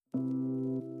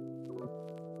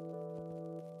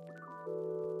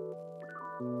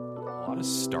of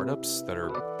startups that are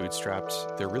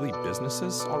bootstrapped, they're really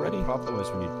businesses already. The problem is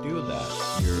when you do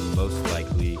that, you're most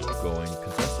likely going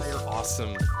consensus. They're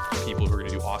awesome people who are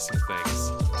going to do awesome things.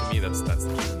 To me, that's the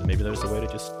key. Maybe there's a way to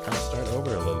just kind of start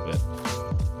over a little bit.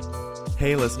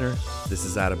 Hey listener, this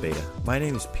is Ada Beta. My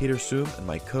name is Peter Soom and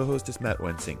my co-host is Matt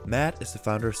Wensing. Matt is the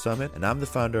founder of Summit and I'm the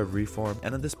founder of Reform,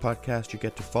 and on this podcast you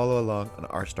get to follow along on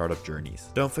our startup journeys.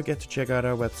 Don't forget to check out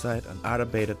our website on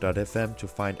adabeta.fm to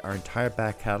find our entire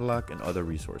back catalog and other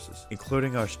resources,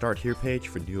 including our Start Here page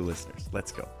for new listeners.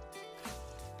 Let's go.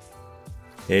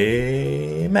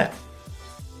 Hey Matt.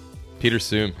 Peter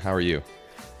Soom, how are you?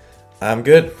 I'm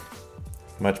good.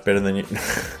 Much better than you.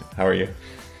 How are you?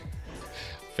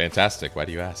 Fantastic. Why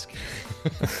do you ask?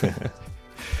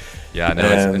 Yeah,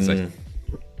 no,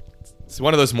 it's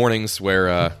one of those mornings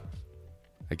where I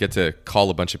get to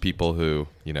call a bunch of people who,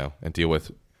 and deal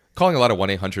with calling a lot of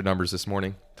 1-800 numbers this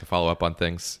morning to follow up on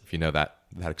things, if you know that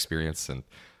experience, and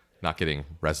not getting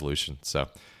resolution. So,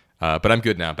 but I'm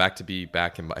good now. Back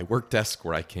in my work desk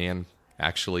where I can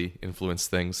actually influence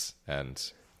things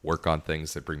and work on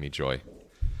things that bring me joy.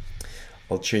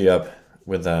 I'll cheer you up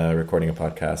with recording a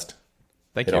podcast.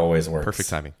 Thank you. It always works. Perfect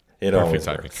timing. Always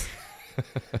works.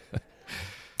 I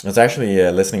was actually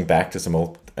listening back to some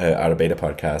old Out of Beta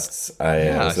podcasts.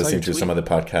 I was listening to some of the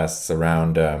podcasts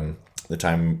around the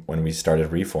time when we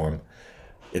started Reform.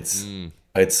 It's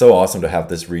so awesome to have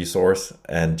this resource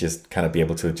and just kind of be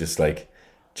able to just like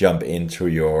jump into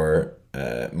your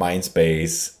mind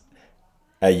space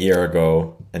a year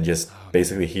ago and just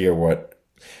basically hear what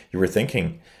you were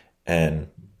thinking. And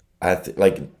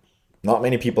not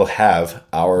many people have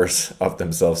hours of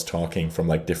themselves talking from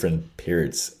like different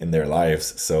periods in their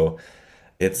lives, so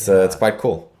it's quite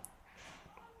cool.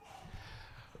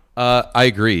 I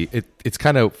agree. It's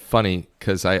kind of funny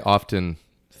because I often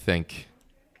think,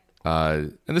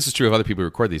 and this is true of other people who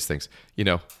record these things.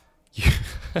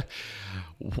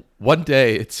 One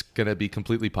day it's gonna be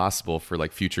completely possible for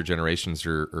like future generations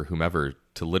or whomever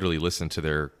to literally listen to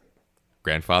their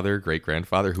grandfather, great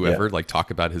grandfather, whoever, like talk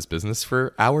about his business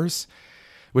for hours,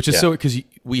 which is so, because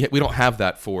we don't have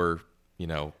that for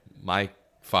my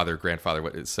father,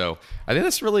 grandfather. So I think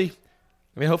that's really,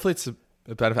 hopefully it's a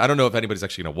benefit. I don't know if anybody's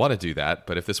actually going to want to do that,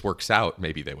 but if this works out,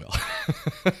 maybe they will.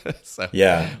 So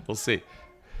we'll see.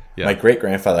 Yeah. My great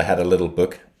grandfather had a little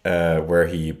book where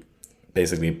he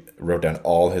basically wrote down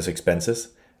all his expenses,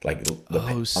 like on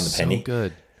the penny. So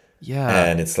good. Yeah.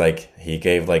 And it's like he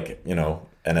gave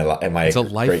and my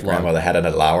great grandmother had an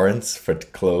allowance for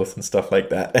clothes and stuff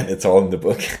like that, and it's all in the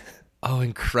book. Oh,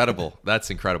 incredible! That's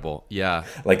incredible. Yeah,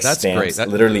 that's stamps. Great.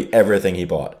 Literally everything he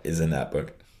bought is in that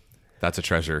book. That's a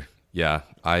treasure. Yeah,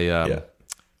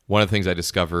 one of the things I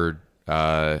discovered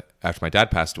after my dad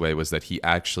passed away was that he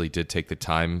actually did take the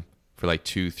time for like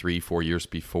 2, 3, 4 years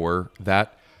before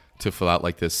that to fill out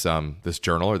like this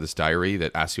journal or this diary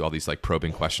that asks you all these like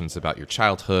probing questions about your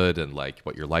childhood and like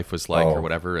what your life was like or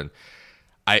whatever. And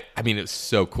I mean, it was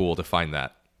so cool to find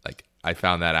that. Like, I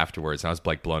found that afterwards, and I was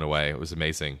like blown away. It was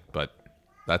amazing. But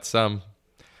that's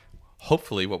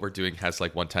hopefully what we're doing has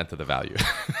like 1/10 of the value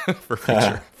for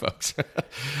future folks.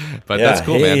 But that's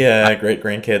cool, man. Great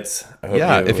grandkids. I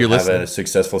hope if you're have listening, a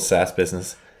successful SaaS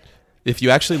business. If you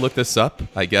actually look this up,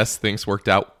 I guess things worked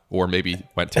out, or maybe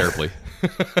went terribly.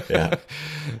 Yeah.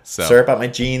 So sorry about my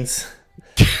jeans.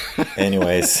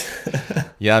 Anyways.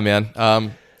 Yeah, man.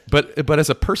 But as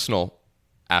a personal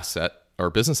asset or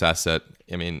business asset,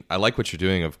 I like what you're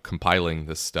doing of compiling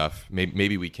this stuff.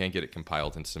 Maybe we can get it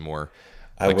compiled into some more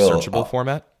searchable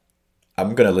format.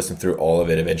 I'm gonna listen through all of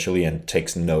it eventually and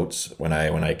take notes when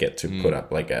I get to put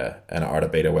up like an Art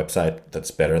of Beta website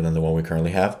that's better than the one we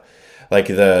currently have. Like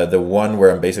the one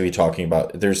where I'm basically talking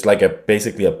about, there's like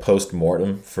basically a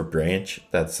post-mortem for Branch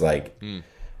that's like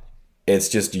it's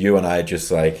just you and I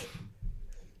just like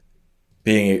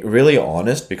being really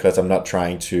honest, because I'm not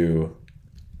trying to.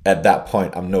 At that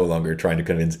point, I'm no longer trying to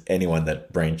convince anyone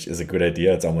that Branch is a good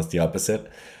idea. It's almost the opposite.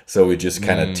 So we just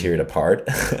kind of tear it apart.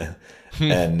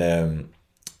 And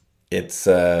it's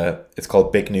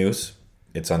called Big News.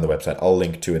 It's on the website. I'll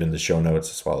link to it in the show notes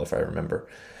as well if I remember.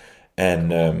 And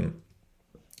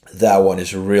that one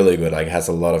is really good. Like, it has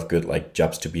a lot of good like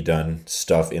jobs to be done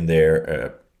stuff in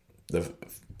there. The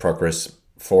progress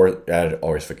for, I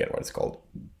always forget what it's called.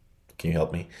 Can you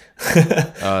help me?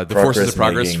 The Forces of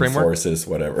Progress framework? Forces,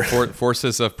 whatever.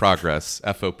 Forces of Progress,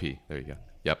 FOP. There you go.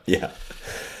 Yep. Yeah.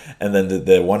 And then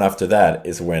the one after that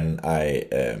is when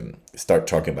I start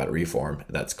talking about Reform.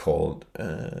 That's called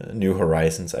New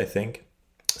Horizons, I think.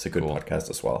 It's a good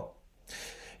podcast as well.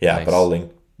 Yeah, nice. But I'll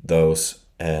link those.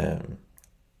 And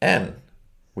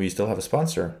we still have a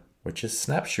sponsor, which is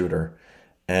Snapshooter.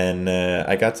 and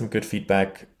I got some good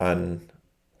feedback on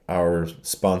our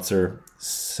sponsor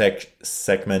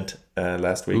segment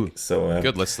last week. Ooh, so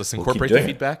good. Let's incorporate the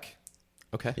feedback.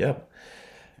 Okay. Yeah.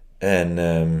 And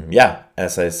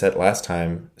as I said last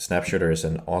time, SnapShooter is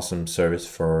an awesome service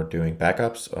for doing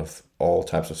backups of all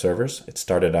types of servers. It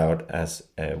started out as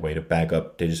a way to back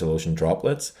up DigitalOcean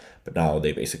droplets, but now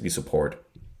they basically support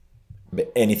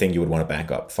anything you would want to back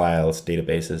up: files,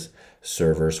 databases,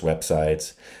 servers,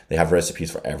 websites. They have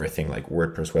recipes for everything, like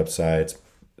WordPress websites,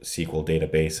 SQL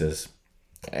databases,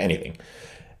 anything.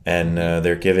 And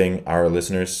they're giving our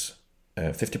listeners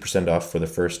 50% off for the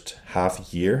first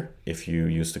half year if you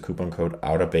use the coupon code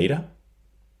OUTOFBETA.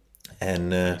 And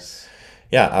Nice.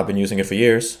 yeah, I've been using it for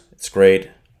years. It's great.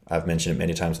 I've mentioned it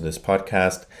many times in this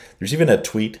podcast. There's even a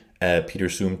tweet, a Peter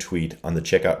Zoom tweet on the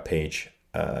checkout page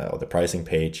or the pricing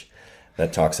page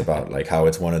that talks about like how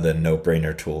it's one of the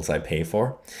no-brainer tools I pay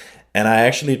for. And I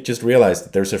actually just realized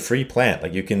that there's a free plan.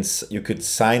 Like you could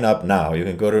sign up now. You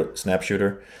can go to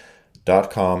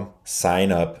snapshooter.com,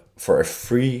 sign up for a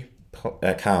free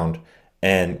account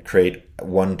and create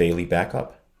one daily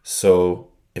backup. So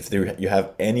if you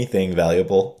have anything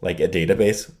valuable like a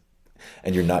database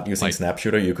and you're not using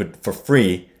SnapShooter, you could for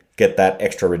free get that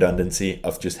extra redundancy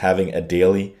of just having a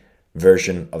daily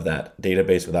version of that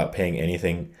database without paying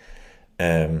anything.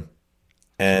 And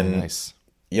Nice.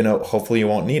 Hopefully you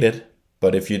won't need it,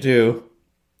 but if you do,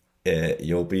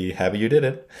 you'll be happy you did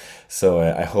it. So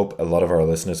I hope a lot of our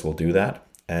listeners will do that.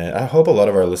 I hope a lot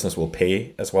of our listeners will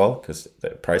pay as well, because the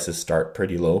prices start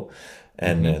pretty low,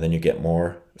 and then you get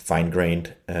more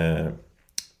fine-grained,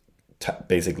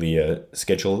 basically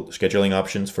scheduling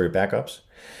options for your backups.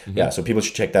 Yeah, so people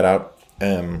should check that out.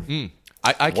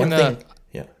 I can.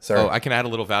 Yeah, sorry. I can add a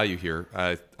little value here.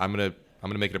 I'm gonna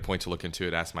make it a point to look into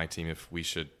it. Ask my team if we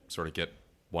should sort of get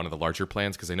one of the larger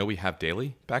plans, because I know we have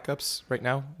daily backups right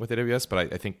now with AWS,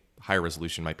 but I think higher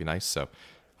resolution might be nice. So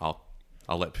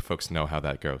I'll let folks know how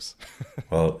that goes.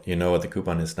 Well, you know what the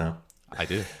coupon is now. I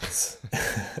do.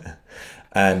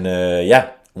 And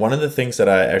one of the things that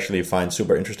I actually find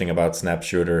super interesting about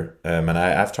SnapShooter, and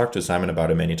I've talked to Simon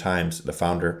about it many times, the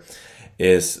founder,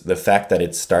 is the fact that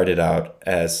it started out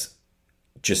as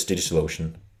just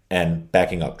DigitalOcean and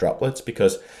backing up droplets,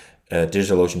 because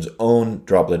DigitalOcean's own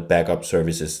droplet backup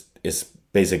service is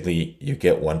basically you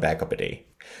get one backup a day,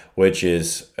 which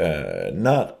is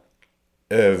not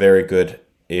very good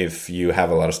if you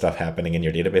have a lot of stuff happening in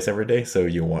your database every day. So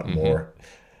you want more.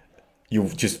 You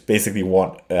just basically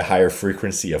want a higher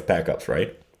frequency of backups,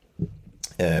 right?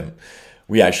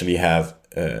 We actually have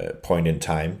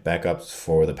point-in-time backups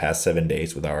for the past 7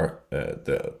 days with our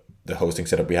the hosting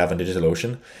setup we have on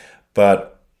DigitalOcean.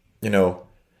 But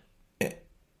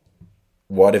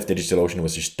what if DigitalOcean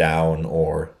was just down,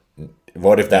 or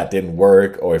what if that didn't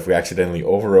work, or if we accidentally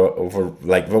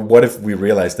what if we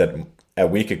realized that a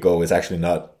week ago is actually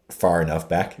not far enough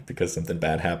back because something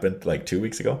bad happened like 2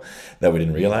 weeks ago that we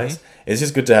didn't realize? It's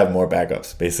just good to have more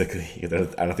backups, basically.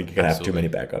 I don't think you can have too many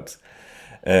backups.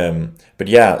 But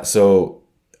yeah, so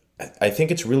I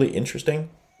think it's really interesting.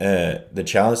 The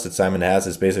challenge that Simon has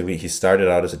is basically he started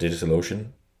out as a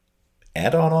DigitalOcean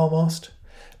add-on almost.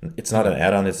 It's not an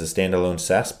add-on, it's a standalone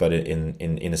SaaS, but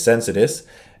in a sense it is.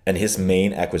 And his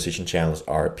main acquisition channels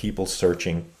are people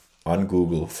searching on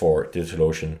Google for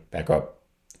DigitalOcean backup,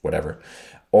 whatever.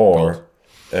 Or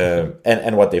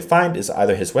and what they find is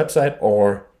either his website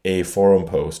or a forum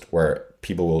post where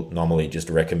people will normally just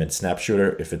recommend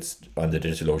SnapShooter if it's on the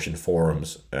DigitalOcean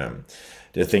forums.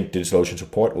 I think DigitalOcean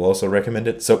support will also recommend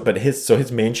it. So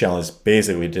his main channel is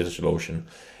basically DigitalOcean,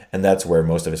 and that's where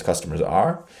most of his customers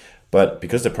are. But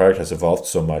because the product has evolved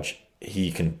so much,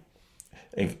 he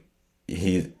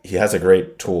has a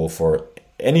great tool for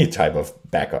any type of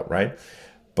backup, right?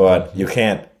 But you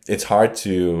can't. It's hard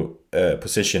to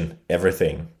position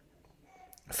everything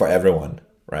for everyone,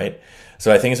 right?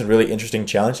 So I think it's a really interesting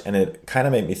challenge, and it kind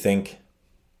of made me think,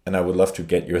 and I would love to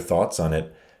get your thoughts on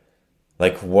it.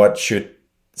 Like, what should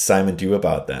Simon do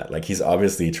about that? Like, he's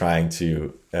obviously trying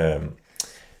to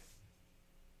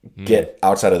get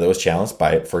outside of those challenges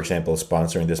by, for example,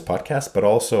 sponsoring this podcast, but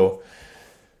also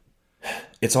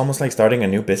it's almost like starting a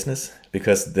new business,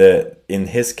 because in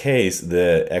his case,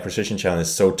 the acquisition challenge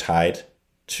is so tied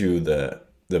to the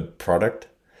product.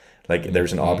 Like,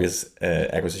 there's an obvious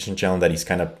acquisition challenge that he's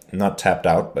kind of not tapped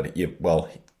out, but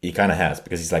he kind of has,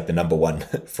 because he's like the number one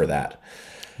for that.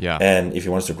 Yeah. And if he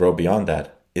wants to grow beyond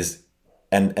that,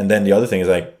 and then the other thing is,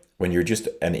 like, when you're just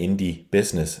an indie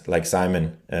business like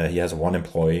Simon, he has one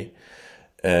employee.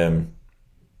 He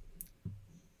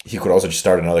could also just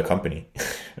start another company,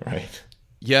 right?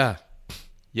 Yeah.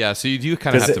 Yeah, so you do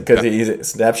kind of have to, because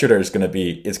Snapshooter is going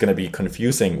to be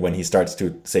confusing when he starts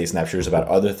to say Snapshooters about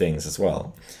other things as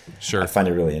well. Sure. I find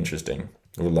it really interesting.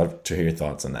 I would love to hear your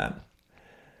thoughts on that.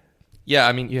 Yeah,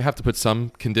 I mean, you have to put some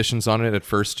conditions on it at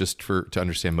first just to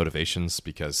understand motivations,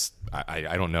 because I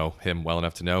don't know him well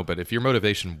enough to know. But if your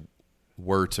motivation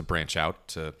were to branch out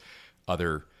to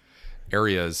other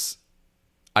areas,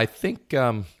 I think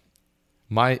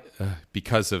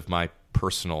because of my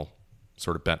personal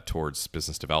sort of bent towards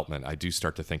business development, I do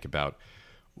start to think about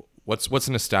what's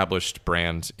an established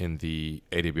brand in the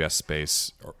AWS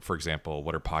space. Or, for example,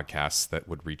 what are podcasts that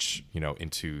would reach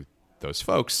into those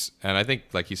folks? And I think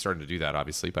like he's starting to do that,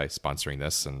 obviously, by sponsoring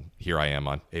this, and here I am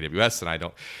on AWS,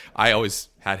 and I always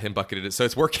had him bucketed it, so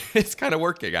it's working. It's kind of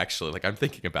working, actually. Like, I'm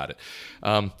thinking about it.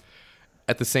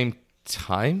 At the same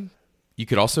time, you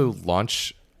could also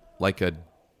launch like a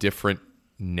different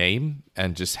name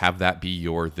and just have that be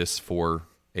your this for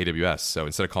AWS. So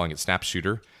instead of calling it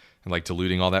Snapshooter and like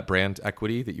diluting all that brand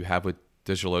equity that you have with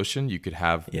DigitalOcean, you could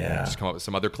have just come up with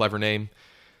some other clever name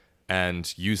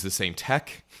and use the same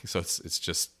tech. So it's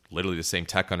just literally the same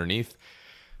tech underneath,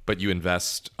 but you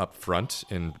invest up front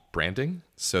in branding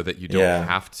so that you don't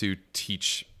have to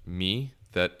teach me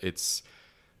that it's,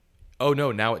 oh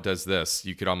no, now it does this.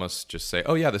 You could almost just say,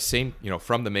 oh yeah, the same,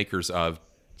 from the makers of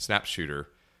Snapshooter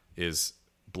is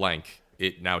blank.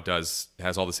 It now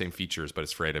has all the same features, but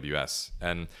it's for AWS.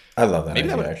 And I love that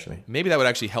idea, actually. Maybe that would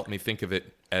actually help me think of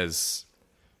it as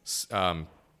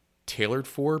tailored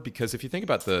for, because if you think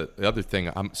about the other thing,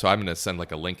 I'm going to send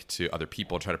like a link to other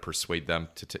people and try to persuade them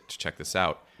to check this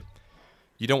out.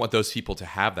 You don't want those people to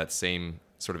have that same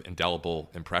sort of indelible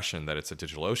impression that it's a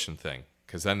DigitalOcean thing,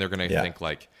 because then they're going to think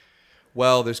like,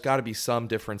 well, there's got to be some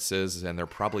differences, and they're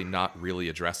probably not really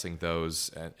addressing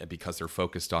those because they're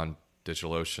focused on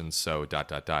DigitalOcean. So ...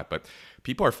 But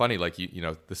people are funny. Like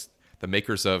the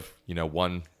makers of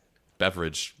one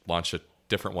beverage launch a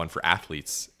different one for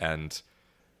athletes, and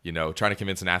trying to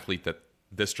convince an athlete that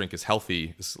this drink is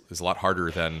healthy is a lot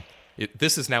harder than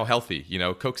this is now healthy.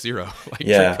 Coke Zero,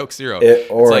 drink Coke Zero,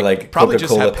 or like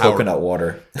Coca-Cola coconut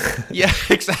water. Yeah,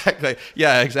 exactly.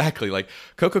 Yeah, exactly. Like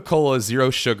Coca-Cola zero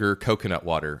sugar coconut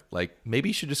water. Like maybe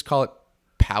you should just call it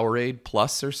Powerade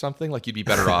Plus or something. Like you'd be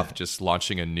better off just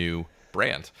launching a new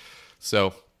brand.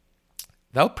 So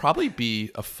that would probably be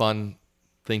a fun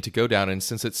thing to go down. And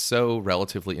since it's so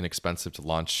relatively inexpensive to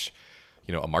launch,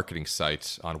 a marketing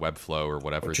site on Webflow or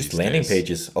whatever, or just these landing days,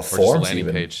 pages or just forms, landing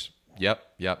even. page.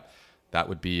 Yep. That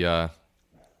would be. I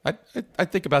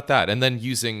think about that, and then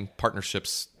using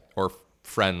partnerships or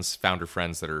founder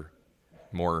friends that are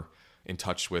more in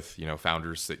touch with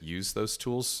founders that use those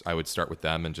tools. I would start with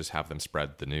them and just have them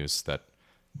spread the news that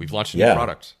we've launched a new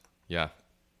product. Yeah.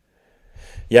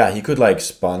 He could like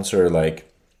sponsor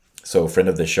so a friend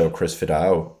of the show, Chris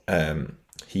Fidao,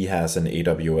 he has an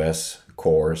AWS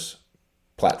course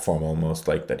platform almost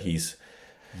like that he's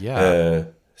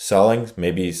selling.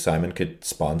 Maybe Simon could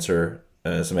sponsor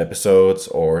some episodes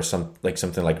or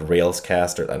something like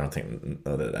Railscast, or I don't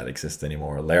know that exists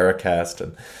anymore,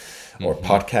 Laracast, or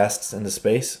podcasts in the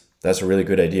space. That's a really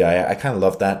good idea. I kind of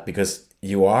love that, because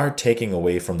you are taking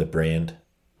away from the brand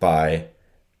by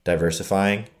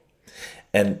diversifying.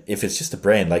 And if it's just a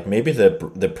brand, like maybe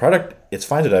the product, it's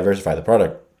fine to diversify the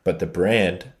product, but the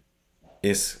brand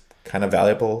is kind of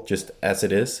valuable just as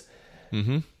it is.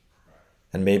 Mm-hmm.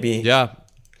 And maybe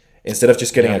instead of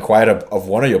just getting acquired of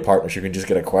one of your partners, you can just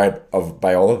get acquired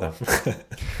by all of them.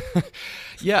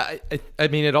 Yeah, I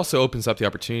mean, it also opens up the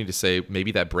opportunity to say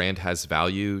maybe that brand has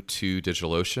value to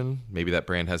DigitalOcean. Maybe that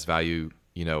brand has value,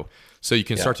 so you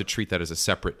can start to treat that as a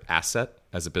separate asset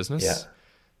as a business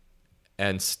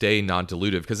and stay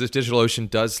non-dilutive. Because if DigitalOcean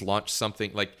does launch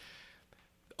something, like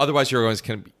otherwise you're always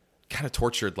kind of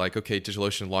tortured. Like, okay,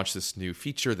 DigitalOcean launched this new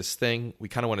feature, this thing. We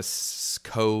kind of want to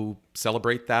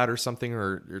co-celebrate that or something,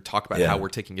 or talk about how we're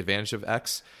taking advantage of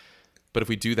X. But if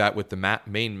we do that with the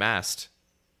main mast,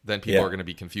 then people are going to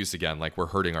be confused again, like we're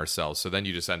hurting ourselves. So then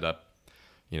you just end up,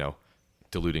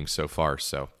 diluting so far.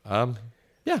 So, there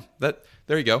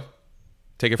you go.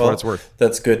 Take it for what it's worth.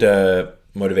 That's good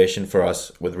motivation for us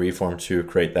with Reform to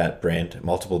create that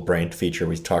multiple brand feature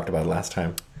we talked about last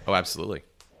time. Oh, absolutely.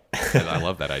 And I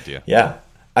love that idea. Yeah.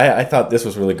 I thought this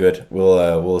was really good.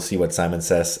 We'll see what Simon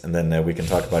says, and then we can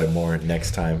talk about it more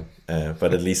next time.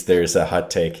 But at least there's a hot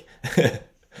take.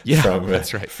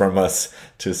 That's right. From us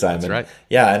to Simon. That's right.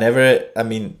 Yeah, I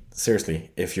mean,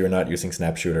 seriously, if you're not using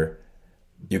Snapshooter,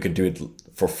 you can do it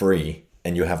for free,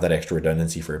 and you have that extra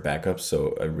redundancy for your backup.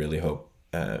 So I really hope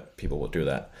people will do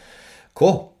that.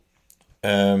 Cool.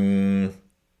 Do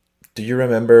you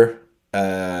remember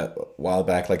A while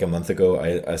back, like a month ago,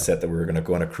 I said that we were going to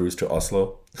go on a cruise to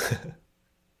Oslo.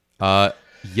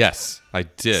 Yes, I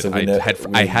did. So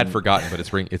I had forgotten, but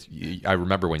I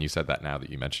remember when you said that. Now that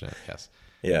you mention it, yes.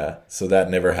 Yeah, so that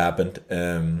never happened.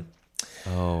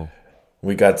 Oh,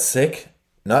 We got sick,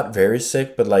 not very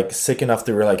sick, but like sick enough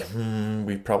that we were like,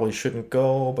 we probably shouldn't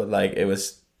go. But like it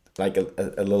was like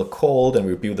a little cold, and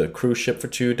we'd be with a cruise ship for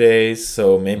 2 days,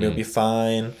 so maybe it'll be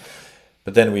fine.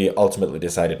 But then we ultimately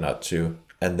decided not to.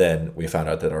 And then we found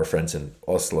out that our friends in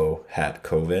Oslo had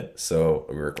COVID, so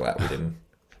we were glad we didn't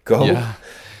go. yeah.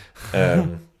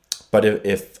 But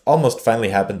if almost finally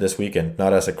happened this weekend,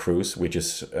 not as a cruise, we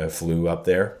just flew up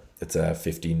there. It's a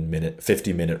 50 minute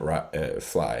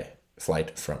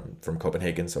flight from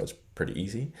Copenhagen, so it's pretty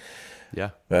easy.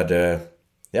 Yeah. But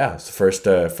yeah, it's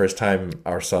the first time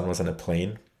our son was on a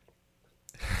plane,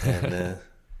 and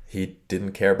he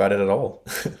didn't care about it at all.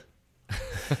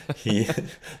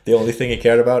 The only thing he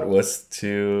cared about was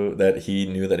that he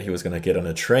knew that he was going to get on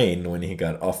a train when he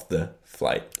got off the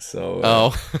flight.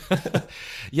 So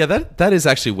yeah, that is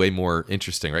actually way more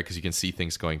interesting, right? Because you can see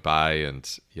things going by,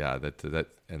 and yeah,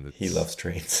 he loves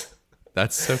trains.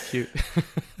 That's so cute.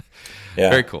 Yeah,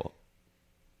 very cool.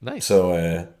 Nice.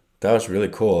 So that was really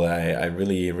cool. I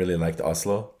really really liked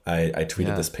Oslo. I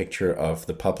tweeted this picture of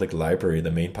the public library,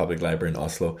 the main public library in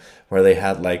Oslo, where they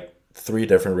had like 3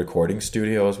 different recording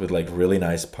studios with like really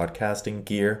nice podcasting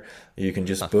gear you can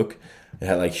just book. It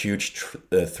had like huge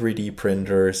 3D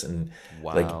printers and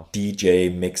like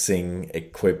DJ mixing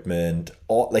equipment,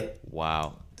 all like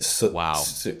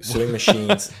sewing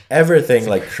machines, everything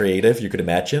like creative you could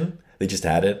imagine. They just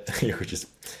had it. You were just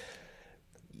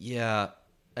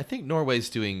I think Norway's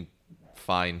doing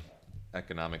fine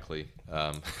economically.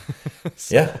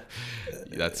 So yeah,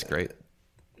 that's great.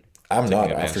 I'm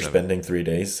not after spending 3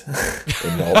 days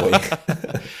in Norway.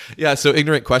 Yeah, so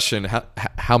ignorant question.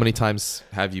 How many times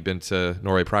have you been to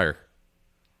Norway prior?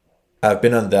 I've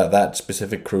been on that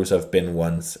specific cruise. I've been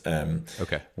once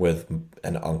okay. with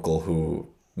an uncle who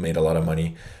made a lot of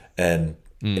money and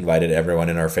invited everyone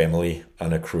in our family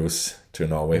on a cruise to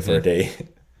Norway for a day.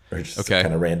 Or just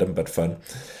kind of random but fun.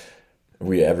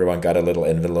 Everyone got a little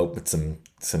envelope with some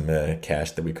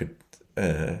cash that we could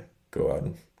go out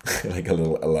and like a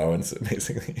little allowance,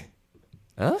 basically.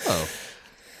 Oh,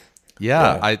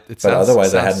 yeah. But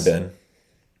otherwise, I hadn't been,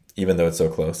 even though it's so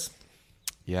close.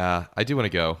 Yeah, I do want to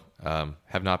go.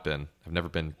 Have not been. I've never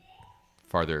been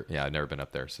farther. Yeah, I've never been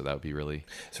up there, so that would be really.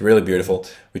 It's really beautiful.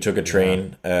 We took a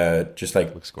train, just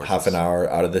like half an hour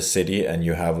out of the city, and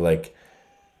you have like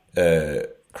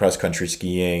cross country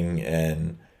skiing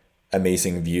and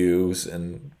amazing views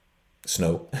and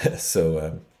snow.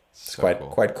 So it's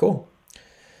quite cool.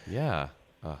 Yeah,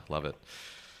 love it.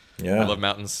 Yeah, I love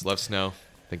mountains, love snow.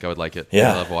 Think I would like it.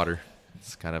 Yeah, I love water.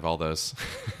 It's kind of all those.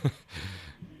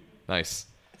 Nice.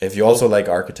 If you also like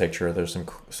architecture, there's some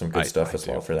good stuff as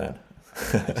well for that.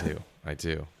 I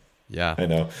do. Yeah, I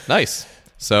know. Nice.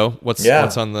 So what's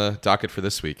on the docket for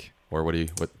this week, or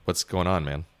what's going on,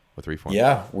 man, with Reform?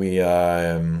 Yeah, we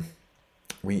are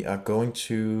going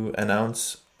to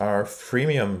announce our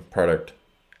freemium product,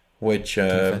 which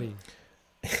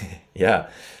yeah.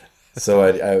 So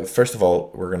I first of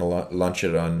all, we're gonna launch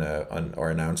it on or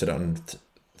announce it on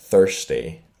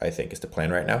Thursday. I think is the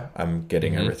plan right now. I'm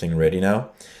getting everything ready now.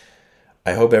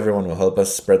 I hope everyone will help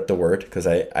us spread the word because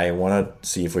I want to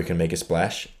see if we can make a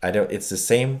splash. It's the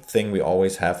same thing we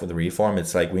always have with the Reform.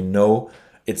 It's like we know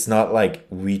it's not like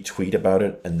we tweet about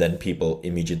it and then people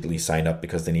immediately sign up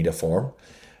because they need a form.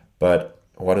 But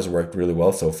what has worked really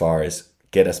well so far is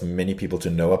get as many people to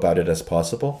know about it as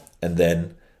possible, and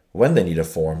then when they need a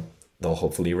form, they'll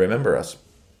hopefully remember us.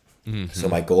 Mm-hmm. So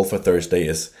my goal for Thursday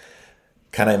is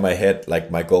kind of in my head, like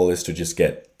my goal is to just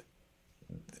get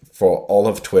for all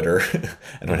of Twitter,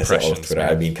 and when I say all of Twitter,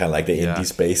 I mean kind of like the indie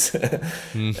space,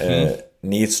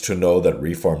 needs to know that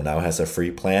Reform now has a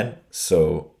free plan.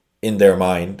 So in their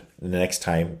mind, the next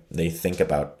time they think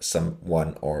about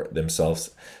someone or themselves,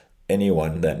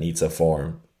 anyone that needs a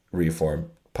form,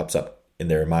 Reform pops up in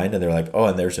their mind, and they're like, oh,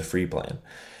 and there's a free plan.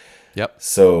 Yep.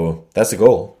 So that's the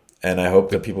goal. And I hope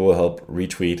that people will help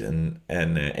retweet and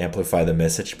amplify the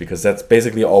message, because that's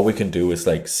basically all we can do is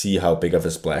like see how big of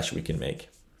a splash we can make.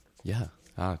 Yeah,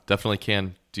 definitely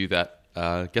can do that.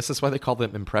 Guess that's why they call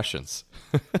them impressions.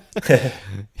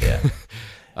 Yeah.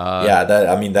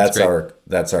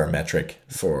 That's our metric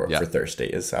for Thursday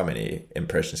is how many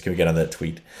impressions can we get on that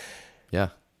tweet. Yeah.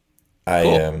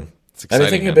 I've been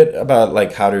thinking a bit about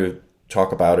like how to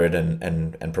talk about it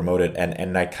and promote it,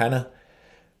 and I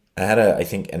had I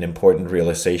think an important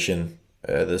realization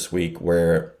this week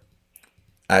where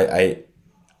I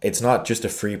it's not just a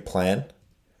free plan.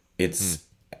 It's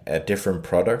a different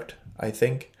product, I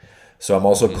think. So I'm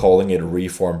also calling it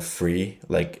Reform Free,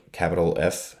 like capital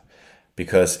F,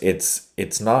 because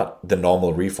it's not the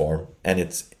normal Reform, and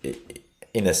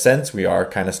in a sense we are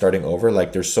kind of starting over.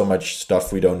 Like there's so much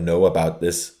stuff we don't know about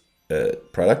this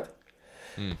product.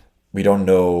 We don't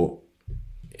know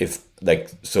if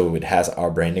so it has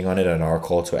our branding on it and our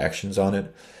call to actions on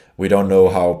it. We don't know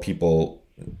how people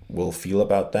will feel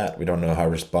about that. We don't know how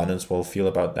respondents will feel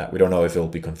about that. We don't know if it'll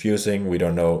be confusing. We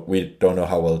don't know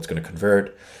how well it's going to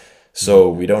convert. So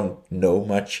we don't know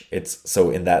much.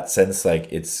 So in that sense,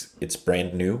 like it's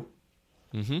brand new,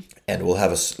 and we'll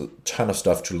have a ton of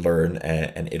stuff to learn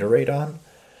and iterate on.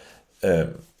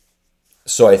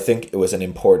 So I think it was an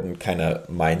important kind of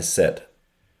mindset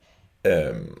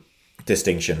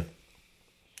distinction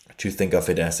to think of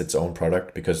it as its own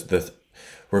product, because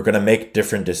we're going to make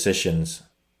different decisions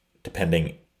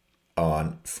depending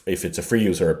on if it's a free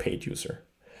user or a paid user.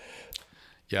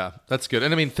 Yeah, that's good.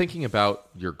 And I mean, thinking about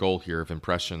your goal here of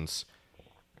impressions,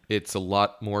 it's a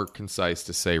lot more concise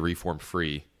to say Reform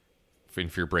Free for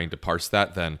your brain to parse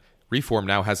that than Reform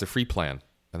now has a free plan.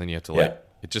 And then you have to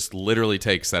it just literally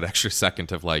takes that extra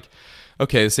second of like,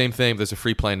 okay, the same thing, there's a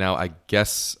free plan now. I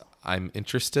guess I'm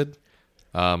interested.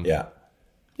 Yeah,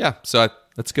 so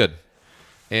that's good.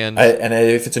 And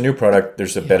if it's a new product,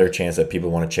 there's a better chance that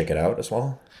people want to check it out as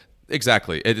well.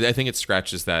 Exactly. I think it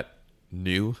scratches that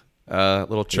new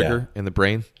little trigger in the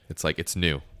brain. It's like it's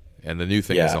new, and the new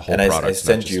thing is a whole product. I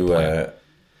sent you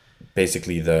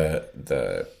basically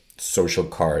the social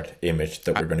card image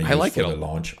that we're going to use for the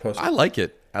launch post. I like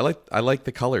it. I like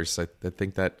the colors. I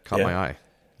think that caught my eye.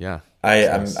 Yeah.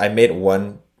 I made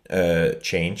one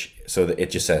change so that it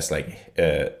just says like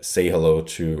say hello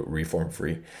to Reform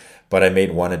Free. But I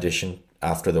made one addition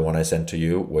after the one I sent to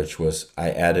you, which was I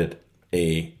added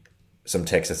some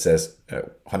text that says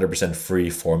 100% free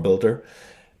form builder,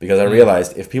 because I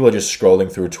realized if people are just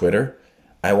scrolling through Twitter,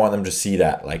 I want them to see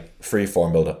that like free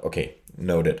form builder. Okay,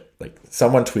 noted. Like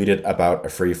someone tweeted about a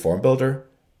free form builder,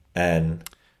 and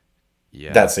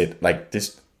that's it. Like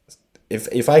this,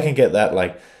 if I can get that,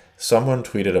 like someone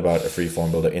tweeted about a free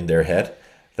form builder in their head,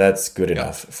 that's good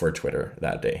enough for Twitter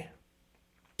that day.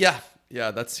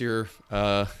 Yeah, that's your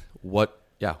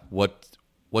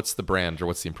what's the brand or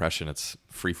what's the impression? It's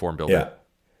free form builder. Yeah.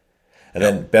 And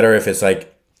then better if it's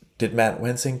like, did Matt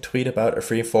Wensing tweet about a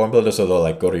free form builder? So they'll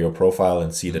like go to your profile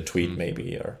and see the tweet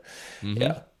maybe, or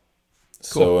Cool.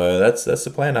 So that's the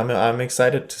plan. I'm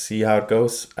excited to see how it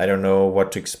goes. I don't know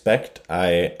what to expect.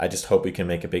 I just hope we can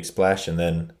make a big splash, and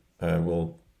then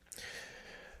we'll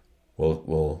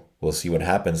see what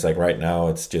happens. Like right now,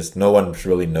 it's just no one's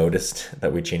really noticed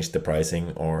that we changed the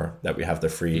pricing or that we have the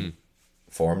free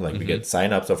form. Like we get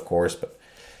signups, of course, but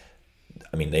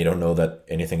I mean, they don't know that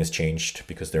anything has changed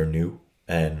because they're new.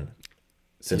 And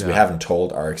since we haven't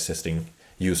told our existing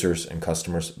users and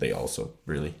customers, they also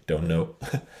really don't know.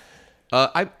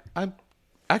 I'm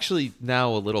actually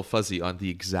now a little fuzzy on the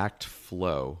exact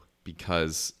flow,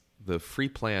 because the free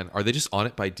plan, are they just on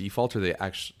it by default, or do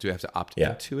they have to opt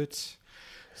into it?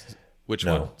 Which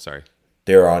one? Sorry.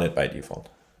 They're on it by default.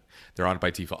 They're on it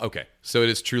by default. Okay. So it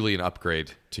is truly an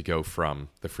upgrade to go from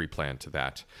the free plan to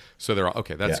that. So they're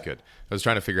okay. That's good. I was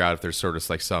trying to figure out if there's sort of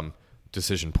like some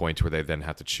decision point where they then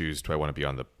have to choose, do I want to be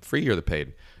on the free or the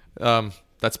paid?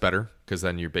 That's better, because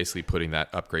then you're basically putting that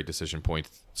upgrade decision point,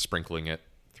 sprinkling it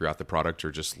throughout the product,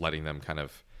 or just letting them kind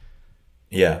of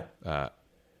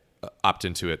opt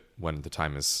into it when the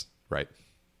time is right.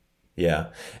 Yeah.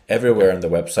 Everywhere on the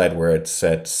website where it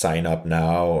said sign up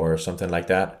now or something like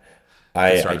that,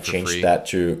 I changed that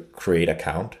to create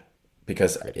account,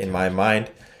 because in my mind,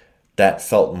 that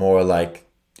felt more like,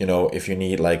 you know, if you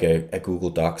need like a Google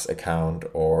Docs account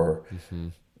or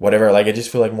whatever, like I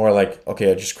just feel like more like, okay,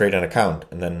 I just create an account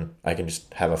and then I can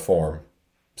just have a form.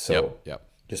 So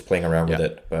just playing around with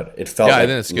it. But it felt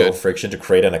like low friction to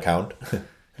create an account.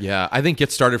 Yeah, I think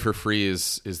get started for free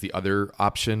is the other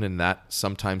option, and that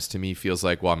sometimes to me feels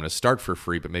like, well, I'm going to start for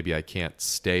free, but maybe I can't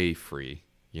stay free.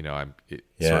 You know,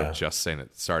 sort of just saying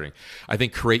it starting. I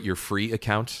think create your free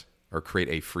account, or create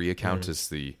a free account is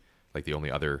the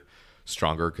only other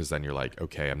stronger, because then you're like,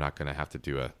 okay, I'm not going to have to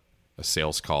do a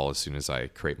sales call as soon as I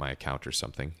create my account or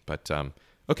something. But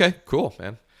okay, cool,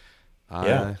 man.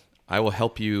 I will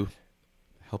help you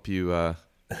throw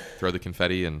the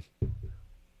confetti and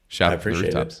shout from the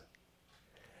rooftops. It.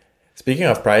 Speaking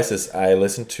of prices, I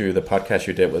listened to the podcast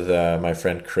you did with my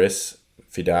friend Chris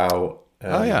Fidao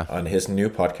on his new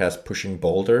podcast, Pushing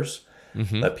Boulders,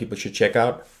 that people should check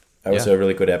out. That was a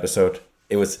really good episode.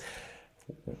 It was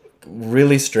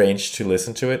really strange to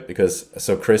listen to it because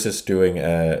Chris is doing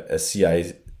a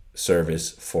CI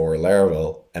service for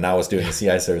Laravel, and I was doing a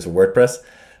CI service for WordPress.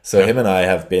 So him and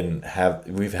I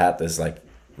we've had this like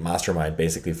mastermind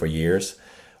basically for years,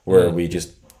 where we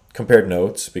just compared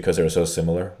notes because they were so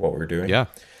similar what we were doing. Yeah,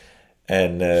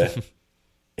 and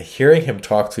hearing him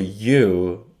talk to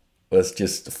you was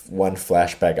just one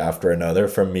flashback after another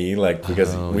from me, like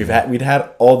because we'd had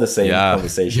all the same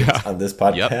conversations on this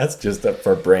podcast, just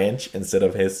for Branch instead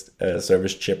of his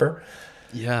service Chipper.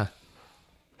 Yeah,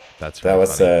 that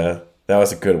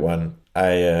was a good one.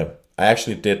 I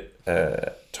actually did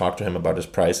talk to him about his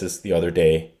prices the other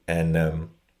day, and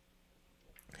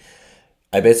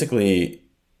I basically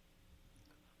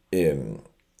and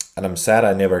I'm sad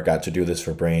I never got to do this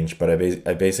for Branch, but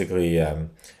I basically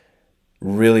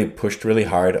really pushed really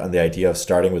hard on the idea of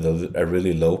starting with a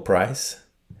really low price,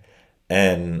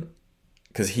 and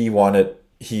because he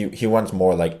wants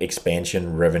more like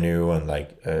expansion revenue and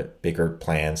like bigger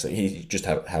plans. So he just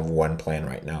have one plan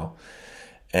right now,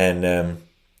 and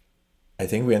I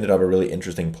think we ended up a really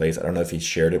interesting place. I don't know if he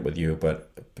shared it with you,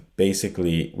 but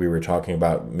basically we were talking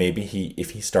about maybe if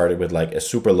he started with like a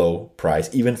super low price,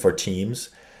 even for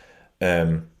teams,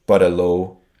 but a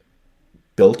low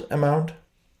build amount.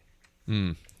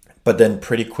 But then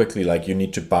pretty quickly, like you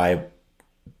need to buy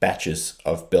batches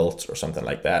of builds or something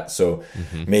like that. So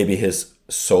maybe his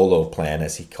solo plan,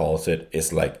 as he calls it,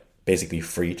 is like basically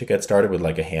free to get started with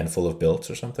like a handful of builds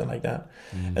or something like that.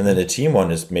 And then the team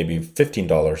one is maybe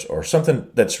 $15 or something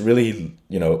that's really,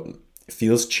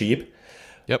 feels cheap.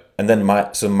 Yep. And then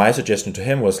my suggestion to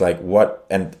him was like, what,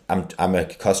 and I'm a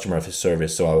customer of his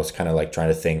service, so I was kind of like trying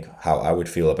to think how I would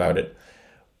feel about it.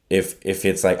 If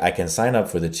it's like I can sign up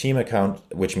for the team account,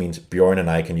 which means Bjorn and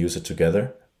I can use it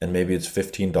together, and maybe it's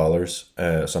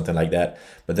 $15, something like that.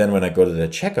 But then when I go to the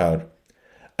checkout,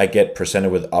 I get presented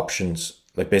with options,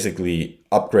 like basically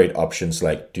upgrade options.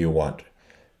 Like, do you want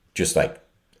just like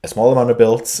a small amount of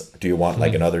builds? Do you want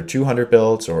like another 200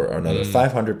 builds or another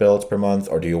 500 builds per month?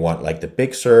 Or do you want like the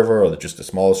big server or just a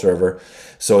small server?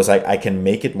 So it's like I can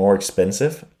make it more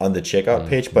expensive on the checkout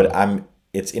page, but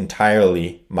it's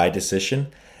entirely my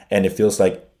decision. And it feels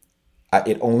like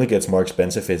it only gets more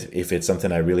expensive if it's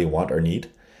something I really want or need.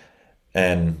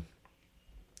 And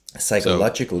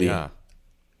psychologically,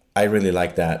 I really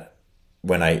like that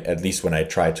when I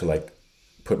try to like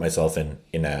put myself in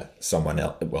someone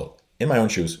else, well, in my own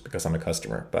shoes, because I'm a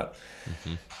customer. But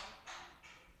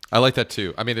I like that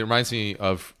too. I mean, it reminds me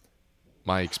of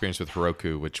my experience with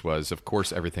Heroku, which was, of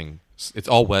course, it's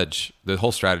all wedge. The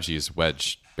whole strategy is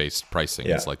wedge-based pricing.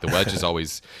 Yeah. It's like the wedge is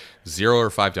always $0 or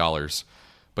 $5,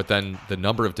 but then the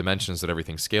number of dimensions that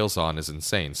everything scales on is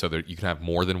insane. So that you can have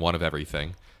more than one of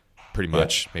everything, pretty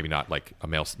much. Maybe not like a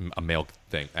mail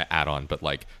thing add-on, but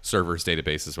like servers,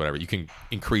 databases, whatever. You can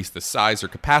increase the size or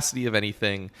capacity of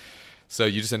anything. So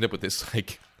you just end up with this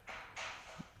like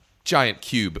giant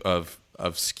cube of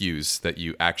SKUs that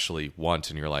you actually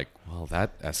want, and you're like, well,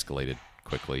 that escalated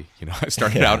quickly. I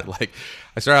started out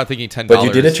thinking $10. But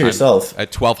you did it to yourself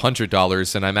at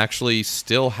 $1,200, and I'm actually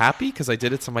still happy because I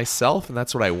did it to myself, and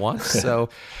that's what I want. So,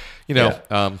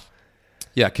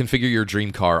 configure your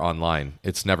dream car online.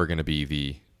 It's never going to be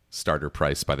the starter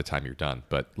price by the time you're done,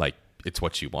 but like it's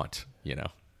what you want.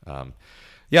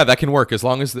 That can work as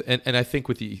long as and I think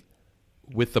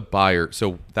with the buyer.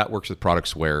 So that works with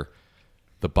products where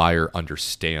the buyer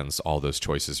understands all those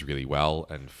choices really well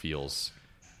and feels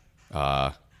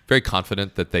very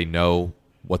confident that they know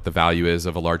what the value is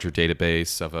of a larger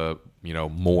database, of a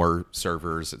more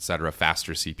servers, etc.,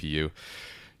 faster CPU.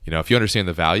 If you understand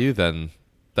the value, then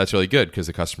that's really good because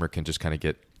the customer can just kind of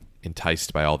get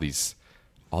enticed by all these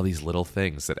little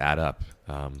things that add up.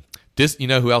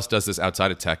 Who else does this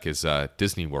outside of tech is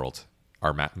Disney World.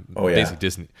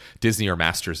 Basically Disney are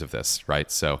masters of this,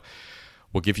 right? So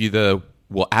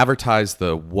we'll advertise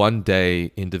the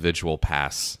 1-day individual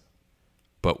pass,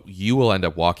 but you will end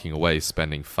up walking away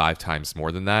spending 5 times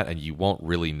more than that, and you won't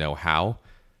really know how,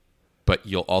 but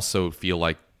you'll also feel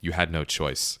like you had no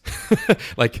choice.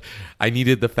 Like I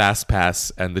needed the fast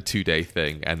pass and the 2-day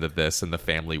thing and the this and the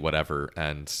family whatever.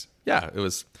 And it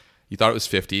was, you thought it was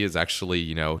 50, it's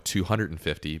actually,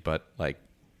 250, but like,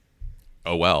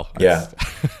 oh well.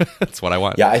 That's what I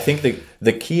want. Yeah, I think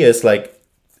the key is like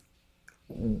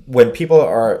when people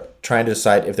are trying to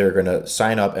decide if they're going to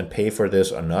sign up and pay for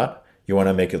this or not, you want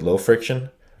to make it low friction.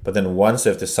 But then once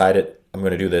they've decided, I'm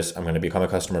going to do this, I'm going to become a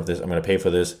customer of this, I'm going to pay for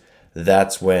this,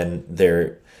 that's when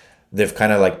they've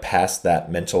kind of like passed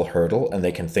that mental hurdle and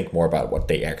they can think more about what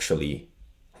they actually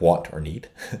want or need.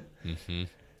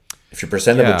 If you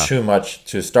present them with too much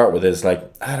to start with, it's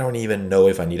like, I don't even know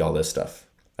if I need all this stuff.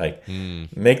 Like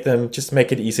make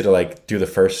it easy to like do the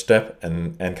first step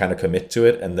and kind of commit to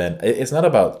it. And then it's not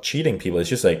about cheating people. It's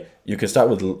just like you can start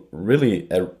with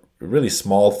a really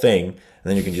small thing, and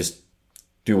then you can just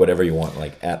do whatever you want,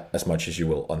 like add as much as you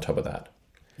will on top of that.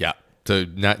 Yeah. So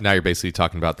now you're basically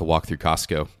talking about the walk through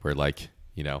Costco where like,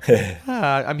 you know,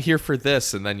 I'm here for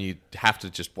this. And then you have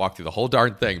to just walk through the whole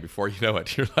darn thing before you know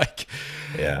it. You're like,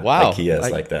 yeah, wow. IKEA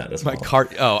is like that as well.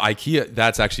 IKEA,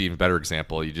 that's actually an even better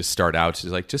example. You just start out,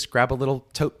 just grab a little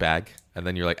tote bag. And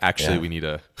then you're like, actually, we need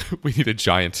a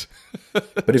giant.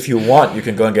 But if you want, you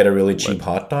can go and get a really cheap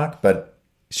hot dog. But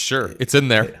sure, it's in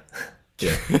there.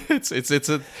 Yeah. it's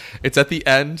at the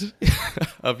end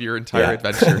of your entire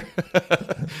adventure.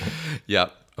 Yeah,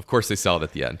 of course they sell it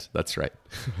at the end. That's right.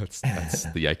 That's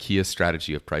the IKEA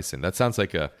strategy of pricing. That sounds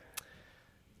like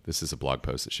this is a blog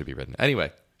post that should be written.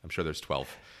 Anyway, I'm sure there's 12.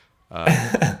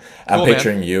 I'm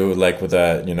picturing you like with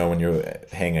when you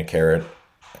hang a carrot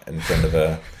in front of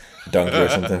a donkey or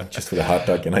something, just with a hot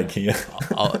dog in IKEA.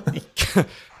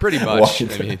 Pretty much.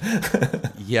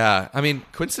 I mean,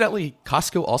 coincidentally,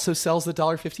 Costco also sells the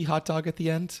 $1.50 hot dog at the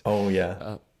end. Oh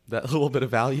yeah, that little bit of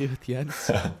value at the end.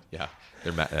 Yeah,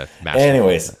 they're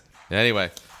Anyways, I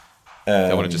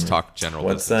want to just talk general.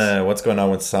 What's going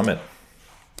on with Summit?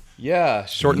 Yeah,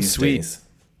 short and sweet.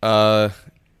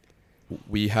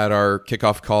 We had our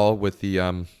kickoff call with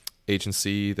the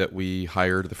agency that we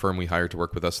hired, the firm we hired to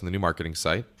work with us on the new marketing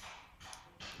site.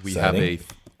 We have a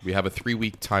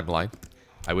 3-week timeline.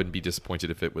 I wouldn't be disappointed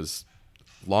if it was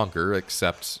longer,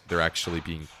 except they're actually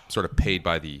being sort of paid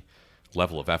by the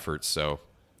level of effort. So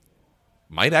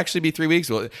might actually be 3 weeks.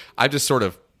 Well, I just sort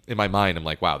of, in my mind, I'm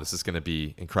like, wow, this is going to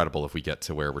be incredible if we get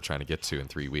to where we're trying to get to in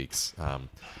 3 weeks.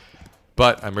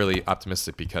 But I'm really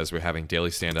optimistic because we're having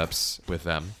daily stand-ups with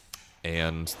them.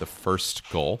 And the first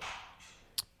goal,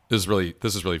 this is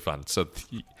really fun. So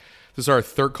this is our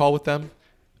third call with them.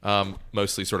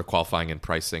 Mostly sort of qualifying and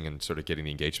pricing and sort of getting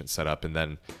the engagement set up, and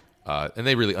then and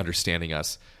they really understanding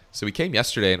us. So we came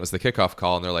yesterday and it was the kickoff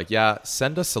call, and they're like, yeah,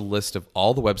 send us a list of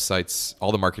all the websites,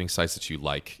 all the marketing sites that you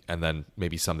like, and then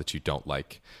maybe some that you don't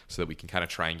like, so that we can kind of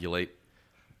triangulate,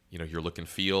 your look and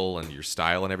feel and your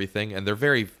style and everything. And they're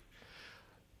very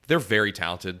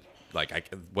talented.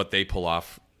 Like what they pull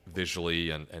off visually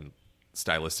and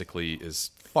stylistically is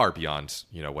far beyond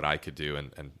what I could do,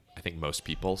 and I think most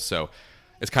people. So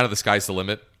it's kind of the sky's the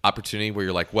limit opportunity where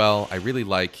you're like, well, I really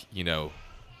like,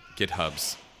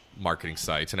 GitHub's marketing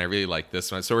site, and I really like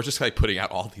this one. So we're just like putting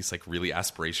out all these like really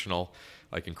aspirational,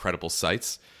 like incredible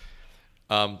sites.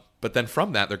 But then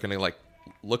from that, they're going to like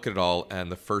look at it all.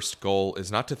 And the first goal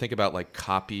is not to think about like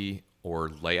copy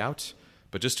or layout,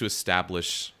 but just to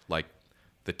establish like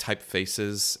the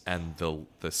typefaces and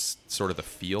the sort of the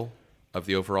feel of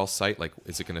the overall site. Like,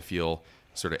 is it going to feel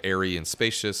sort of airy and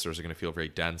spacious, or is it going to feel very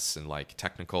dense and like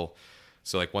technical?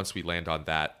 So like once we land on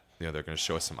that, they're going to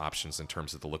show us some options in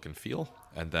terms of the look and feel.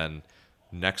 And then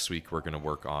next week we're going to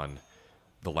work on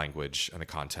the language and the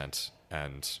content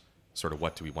and sort of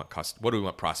what do we want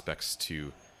prospects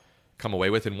to come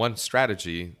away with. And one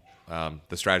strategy,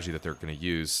 the strategy that they're going to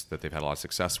use that they've had a lot of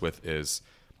success with, is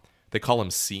they call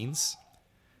them scenes.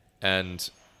 And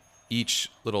each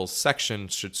little section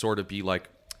should sort of be like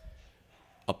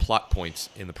a plot point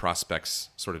in the prospect's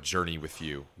sort of journey with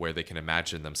you, where they can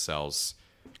imagine themselves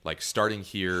like starting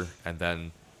here, and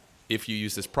then if you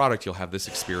use this product, you'll have this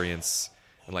experience,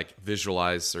 and like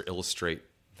visualize or illustrate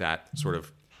that sort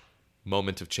of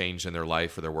moment of change in their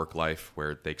life or their work life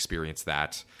where they experience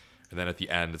that. And then at the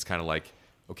end, it's kind of like,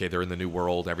 okay, they're in the new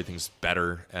world, everything's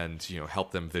better, and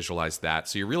help them visualize that.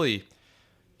 So you're really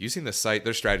using the site.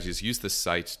 Their strategy is use the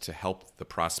site to help the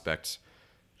prospect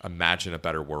imagine a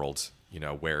better world,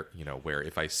 where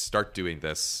if I start doing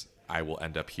this, I will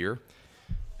end up here.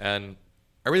 And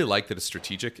I really like that it's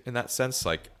strategic in that sense.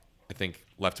 Like, I think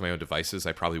left to my own devices,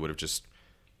 I probably would have just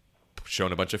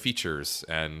shown a bunch of features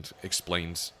and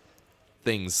explained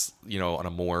things, on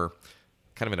a more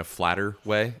kind of in a flatter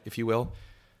way, if you will.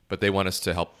 But they want us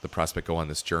to help the prospect go on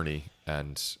this journey.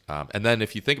 And then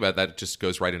if you think about that, it just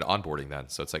goes right into onboarding then.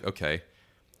 So it's like, okay,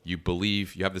 you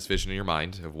believe, you have this vision in your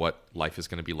mind of what life is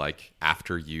going to be like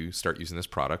after you start using this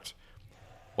product.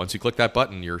 Once you click that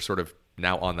button, you're sort of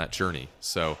now on that journey.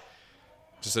 So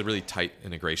just a really tight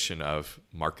integration of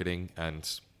marketing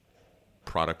and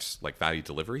product like value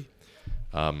delivery.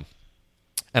 And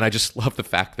I just love the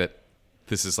fact that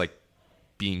this is like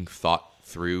being thought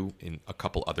through in a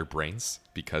couple other brains,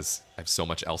 because I have so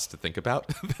much else to think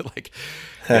about. Like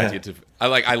the idea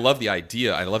I love the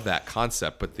idea, I love that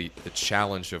concept, but the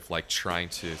challenge of like trying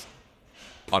to,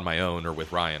 on my own or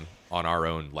with Ryan on our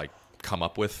own, like come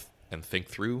up with and think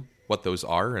through what those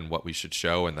are and what we should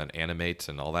show and then animate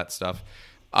and all that stuff.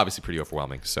 Obviously pretty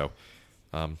overwhelming. So,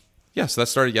 so that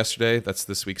started yesterday. That's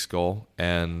this week's goal.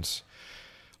 And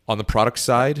on the product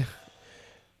side,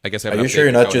 I guess I have Are you sure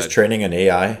you're not just training an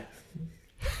AI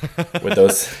with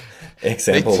those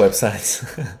example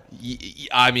websites?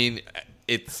 I mean,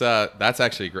 it's that's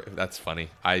actually great. That's funny.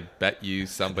 I bet you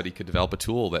somebody could develop a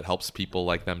tool that helps people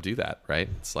like them do that, right?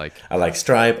 It's like I like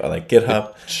Stripe, I like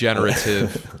GitHub.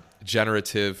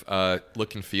 Generative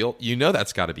look and feel. You know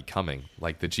that's got to be coming.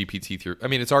 Like the GPT-3. I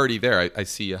mean, it's already there. I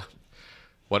see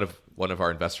one of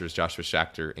our investors, Joshua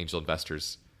Schachter, angel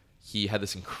investors. He had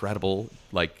this incredible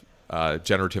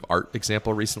generative art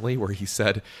example recently where he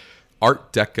said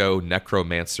Art Deco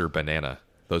Necromancer Banana.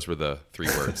 Those were the 3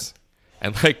 words.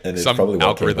 And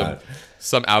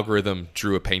some algorithm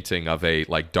drew a painting of a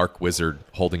dark wizard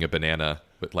holding a banana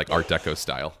with Art Deco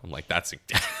style. I'm like, that's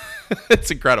it's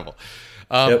incredible.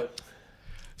 Yep.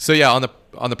 So yeah,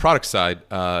 on the product side,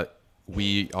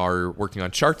 we are working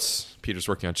on charts. Peter's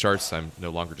working on charts. I'm no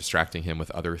longer distracting him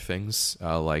with other things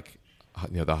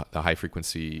the high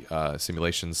frequency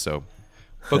simulations. So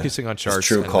focusing on charts.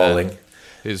 His true calling.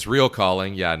 His real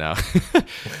calling. Yeah, no.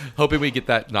 Hoping we get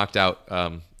that knocked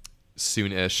out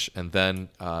soon-ish, and then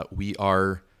we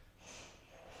are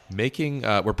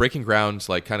we're breaking ground,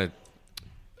 kind of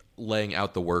laying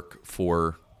out the work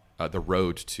for the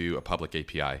road to a public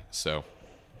API. So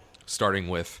starting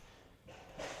with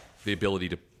the ability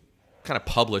to kind of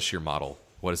publish your model.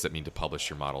 What does that mean to publish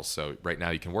your model? So right now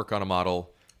you can work on a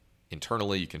model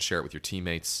internally, you can share it with your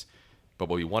teammates, but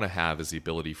what we want to have is the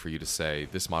ability for you to say,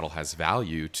 this model has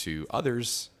value to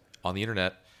others on the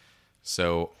internet.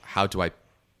 So how do I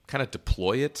kind of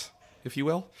deploy it, if you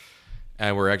will?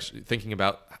 And we're actually thinking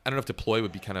about, I don't know if deploy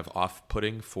would be kind of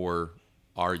off-putting for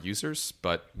our users,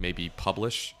 but maybe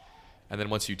publish. And then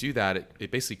once you do that,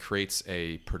 it basically creates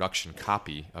a production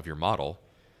copy of your model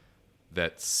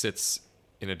that sits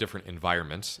in a different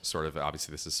environment. Sort of,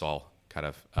 obviously this is all kind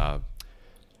of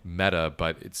meta,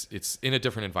 but it's in a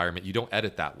different environment. You don't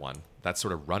edit that one. That's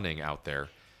sort of running out there.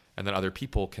 And then other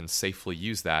people can safely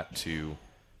use that to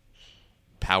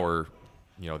power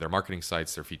their marketing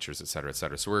sites, their features, et cetera, et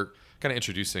cetera. So we're kind of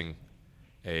introducing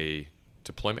a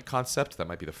deployment concept. That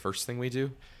might be the first thing we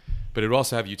do. But it would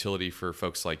also have utility for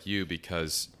folks like you,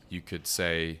 because you could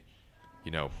say,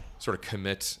 sort of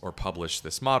commit or publish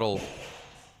this model,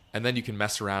 and then you can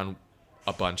mess around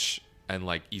a bunch and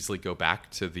easily go back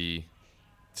to the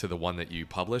one that you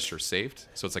published or saved.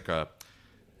 So it's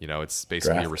it's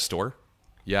basically Draft. a restore.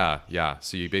 Yeah.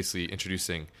 So you're basically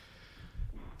introducing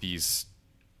these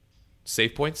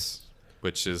save points,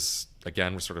 which is,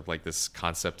 again, sort of this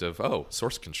concept of,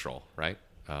 source control, right?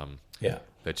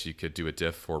 That you could do a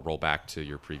diff or roll back to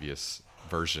your previous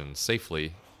version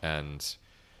safely. And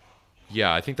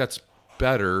yeah, I think that's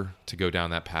better to go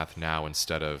down that path now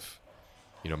instead of,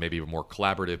 maybe a more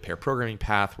collaborative pair programming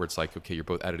path where it's okay, you're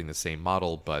both editing the same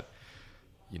model, but,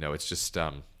 it's just,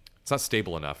 it's not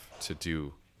stable enough to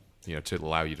do, to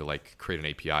allow you to create an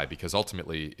API, because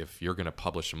ultimately if you're going to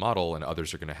publish a model and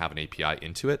others are going to have an API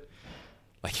into it,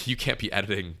 you can't be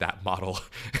editing that model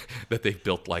that they've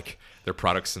built their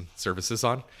products and services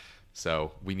on.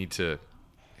 So we need to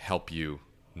help you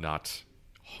not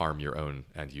harm your own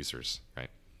end users, right?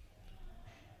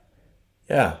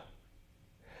 Yeah,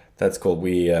 that's cool.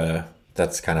 We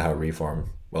that's kind of how Reform.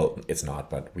 Well, it's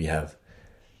not, but we have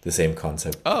the same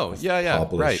concept. Oh, yeah,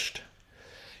 published.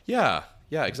 Right.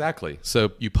 Yeah, exactly.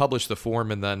 So you publish the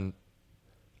form, and then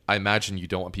I imagine you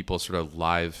don't want people sort of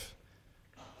live.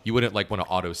 You wouldn't want to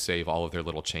auto save all of their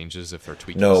little changes if they're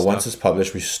tweaking. No, stuff. Once it's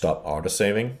published, we stop auto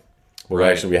saving. We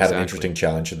had an interesting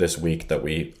challenge this week that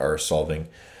we are solving,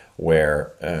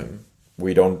 where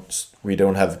we don't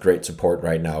have great support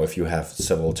right now if you have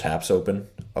several tabs open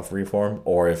of Reform,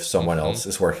 or if someone else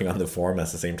is working on the form at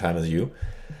the same time as you.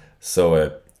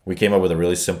 So we came up with a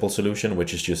really simple solution,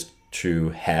 which is just to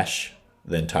hash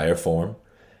the entire form,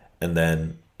 and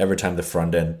then every time the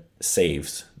front end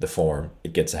saves the form,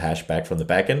 it gets a hash back from the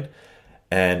backend.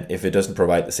 And if it doesn't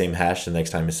provide the same hash the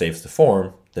next time it saves the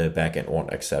form, the backend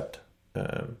won't accept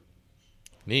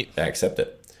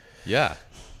it. Yeah.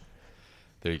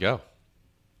 There you go.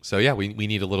 So yeah, we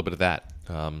need a little bit of that.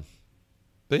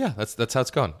 But yeah, that's how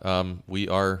it's gone. We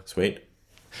are sweet.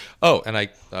 Oh, and I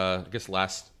guess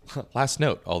last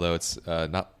note, although it's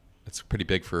not, it's pretty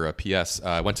big for a PS.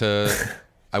 I went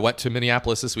to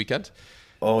Minneapolis this weekend.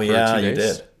 Oh yeah, you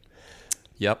did.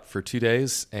 Yep, for 2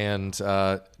 days, and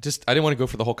I didn't want to go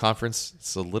for the whole conference.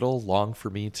 It's a little long for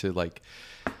me to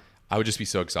I would just be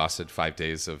so exhausted 5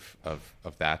 days of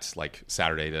that,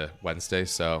 Saturday to Wednesday.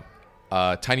 So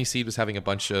Tiny Seed was having a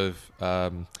bunch of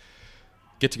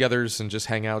get-togethers and just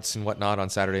hangouts and whatnot on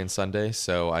Saturday and Sunday.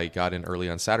 So I got in early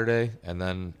on Saturday, and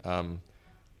then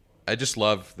I just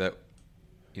love that,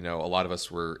 a lot of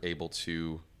us were able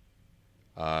to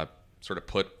sort of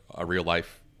put a real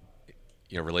life,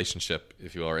 relationship,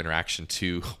 if you will, or interaction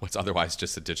to what's otherwise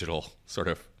just a digital sort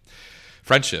of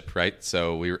friendship, right?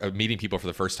 So we were meeting people for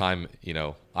the first time,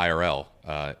 IRL,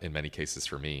 in many cases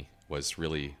for me was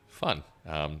really fun,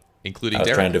 including I was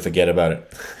Derek. trying to forget about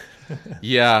it.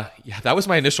 Yeah, that was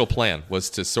my initial plan, was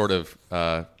to sort of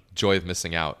joy of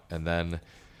missing out. And then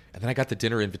I got the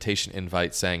dinner invitation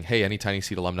invite saying, hey, any Tiny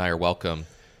Seed alumni are welcome.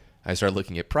 I started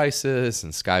looking at prices,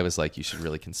 and Sky was like, you should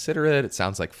really consider it. It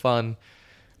sounds like fun.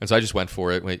 And so I just went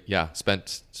for it.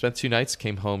 Spent 2 nights,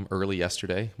 came home early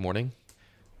yesterday morning,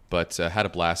 but had a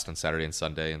blast on Saturday and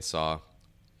Sunday and saw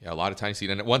a lot of Tiny Seed.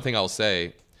 And one thing I'll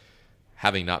say,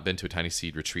 having not been to a Tiny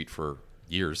Seed retreat for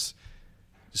years,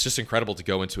 it's just incredible to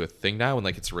go into a thing now and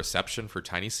it's a reception for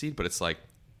Tiny Seed, but it's like,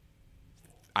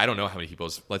 I don't know how many people,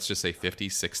 let's just say 50,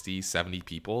 60, 70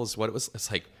 people is what it was.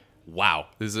 It's like, wow.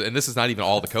 This is not even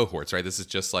all the cohorts, right? This is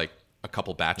just like a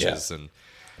couple batches and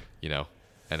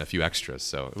a few extras.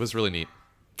 So it was really neat.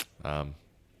 And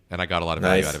I got a lot of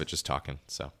value out of it just talking.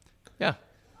 So yeah.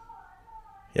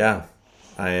 Yeah.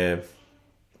 I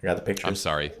got the pictures. I'm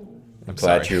sorry. I'm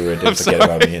glad you didn't forget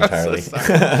about me entirely.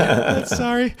 I'm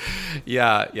sorry.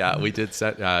 Yeah. We did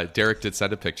Derek did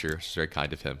send a picture. It's very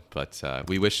kind of him. But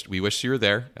we wish you were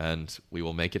there, and we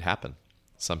will make it happen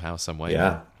somehow, some way.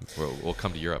 Yeah. We'll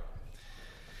come to Europe.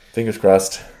 Fingers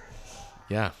crossed.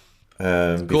 Yeah.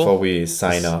 Cool. Before we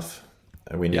sign off,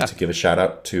 we need to give a shout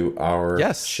out to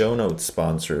our show notes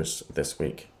sponsors this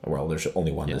week. Well, there's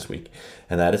only one this week,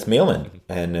 and that is Mailman.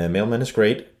 And Mailman is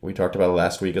great. We talked about it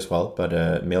last week as well, but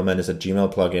Mailman is a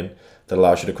Gmail plugin that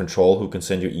allows you to control who can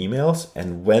send you emails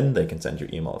and when they can send you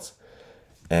emails.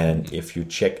 And if you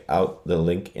check out the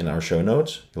link in our show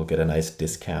notes, you'll get a nice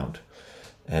discount.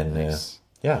 And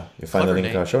you find the link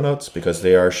in our show notes because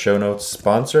they are a show notes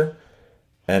sponsor.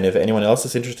 And if anyone else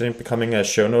is interested in becoming a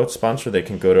show notes sponsor, they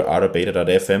can go to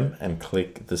autobeta.fm and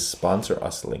click the sponsor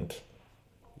us link.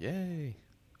 Yay.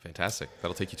 Fantastic.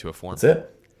 That'll take you to a form. That's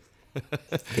it.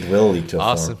 It will lead to a form.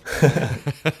 Awesome.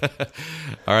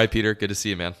 All right, Peter. Good to see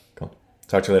you, man. Cool.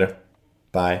 Talk to you later.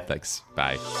 Bye. Thanks.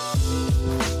 Bye.